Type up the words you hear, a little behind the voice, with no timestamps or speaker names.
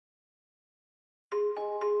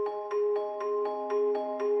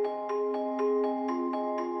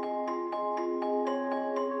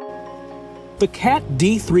The CAT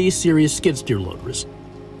D3 series skid steer loaders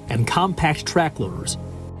and compact track loaders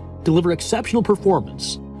deliver exceptional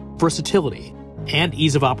performance, versatility, and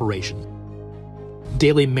ease of operation.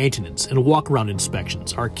 Daily maintenance and walk-around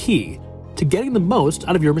inspections are key to getting the most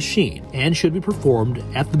out of your machine and should be performed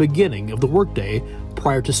at the beginning of the workday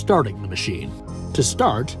prior to starting the machine. To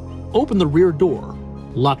start, open the rear door.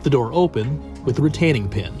 Lock the door open with the retaining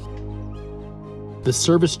pin. The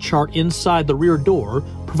service chart inside the rear door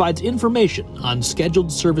provides information on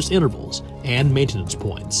scheduled service intervals and maintenance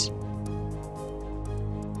points.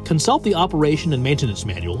 Consult the Operation and Maintenance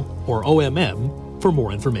Manual, or OMM, for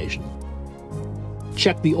more information.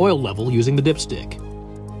 Check the oil level using the dipstick.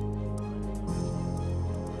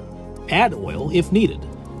 Add oil if needed,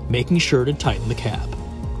 making sure to tighten the cap.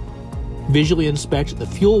 Visually inspect the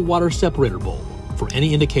fuel-water separator bowl for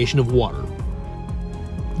any indication of water.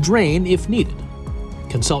 Drain if needed.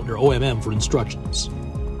 Consult your OMM for instructions.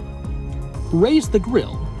 Raise the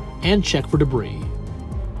grill and check for debris.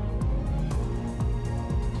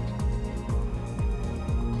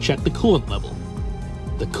 Check the coolant level.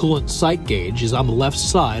 The coolant sight gauge is on the left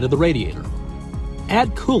side of the radiator. Add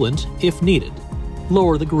coolant if needed.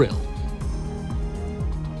 Lower the grill.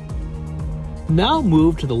 Now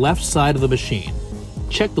move to the left side of the machine.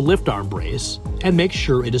 Check the lift arm brace and make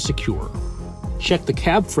sure it is secure. Check the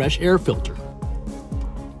CabFresh air filter.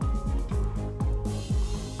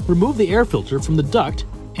 Remove the air filter from the duct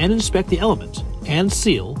and inspect the element and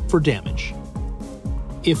seal for damage.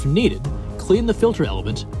 If needed, clean the filter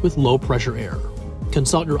element with low-pressure air.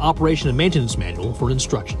 Consult your Operation and Maintenance Manual for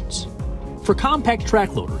instructions. For compact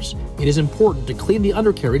track loaders, it is important to clean the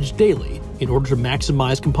undercarriage daily in order to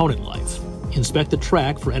maximize component life. Inspect the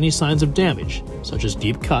track for any signs of damage, such as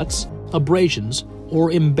deep cuts, abrasions,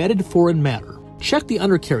 or embedded foreign matter. Check the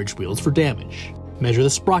undercarriage wheels for damage. Measure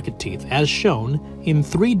the sprocket teeth as shown in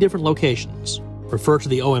 3 different locations. Refer to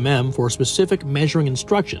the OMM for specific measuring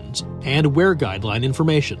instructions and wear guideline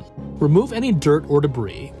information. Remove any dirt or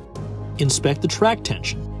debris. Inspect the track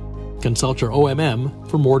tension. Consult your OMM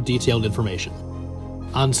for more detailed information.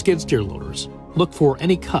 On skid steer loaders, look for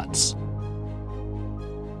any cuts.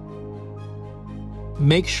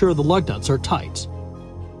 Make sure the lug nuts are tight.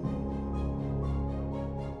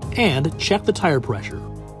 And check the tire pressure.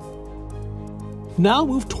 Now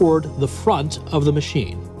move toward the front of the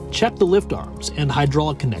machine. Check the lift arms and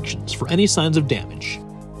hydraulic connections for any signs of damage.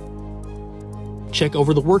 Check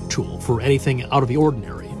over the work tool for anything out of the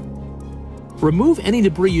ordinary. Remove any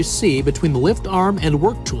debris you see between the lift arm and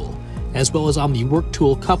work tool, as well as on the work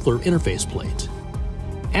tool coupler interface plate.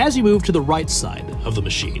 As you move to the right side of the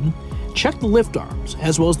machine, check the lift arms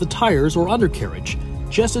as well as the tires or undercarriage,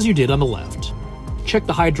 just as you did on the left. Check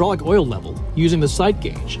the hydraulic oil level using the sight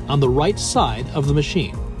gauge on the right side of the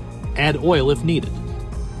machine. Add oil if needed.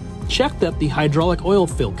 Check that the hydraulic oil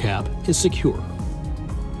fill cap is secure.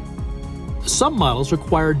 Some models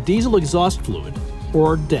require diesel exhaust fluid,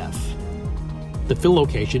 or DEF. The fill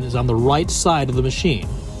location is on the right side of the machine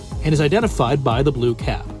and is identified by the blue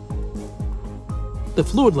cap. The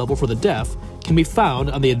fluid level for the DEF can be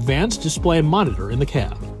found on the advanced display monitor in the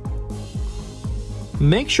cab.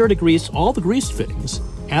 Make sure to grease all the grease fittings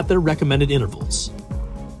at their recommended intervals.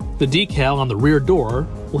 The decal on the rear door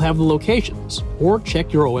will have the locations, or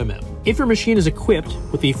check your OMM. If your machine is equipped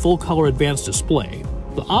with the full-color advanced display,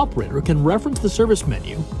 the operator can reference the service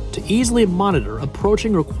menu to easily monitor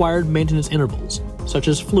approaching required maintenance intervals, such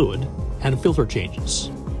as fluid and filter changes.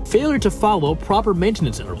 Failure to follow proper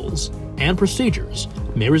maintenance intervals and procedures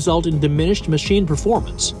may result in diminished machine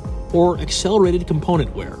performance or accelerated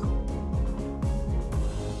component wear.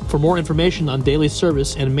 For more information on daily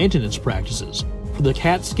service and maintenance practices for the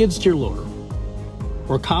CAT skid steer loader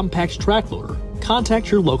or compact track loader,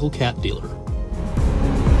 contact your local CAT dealer.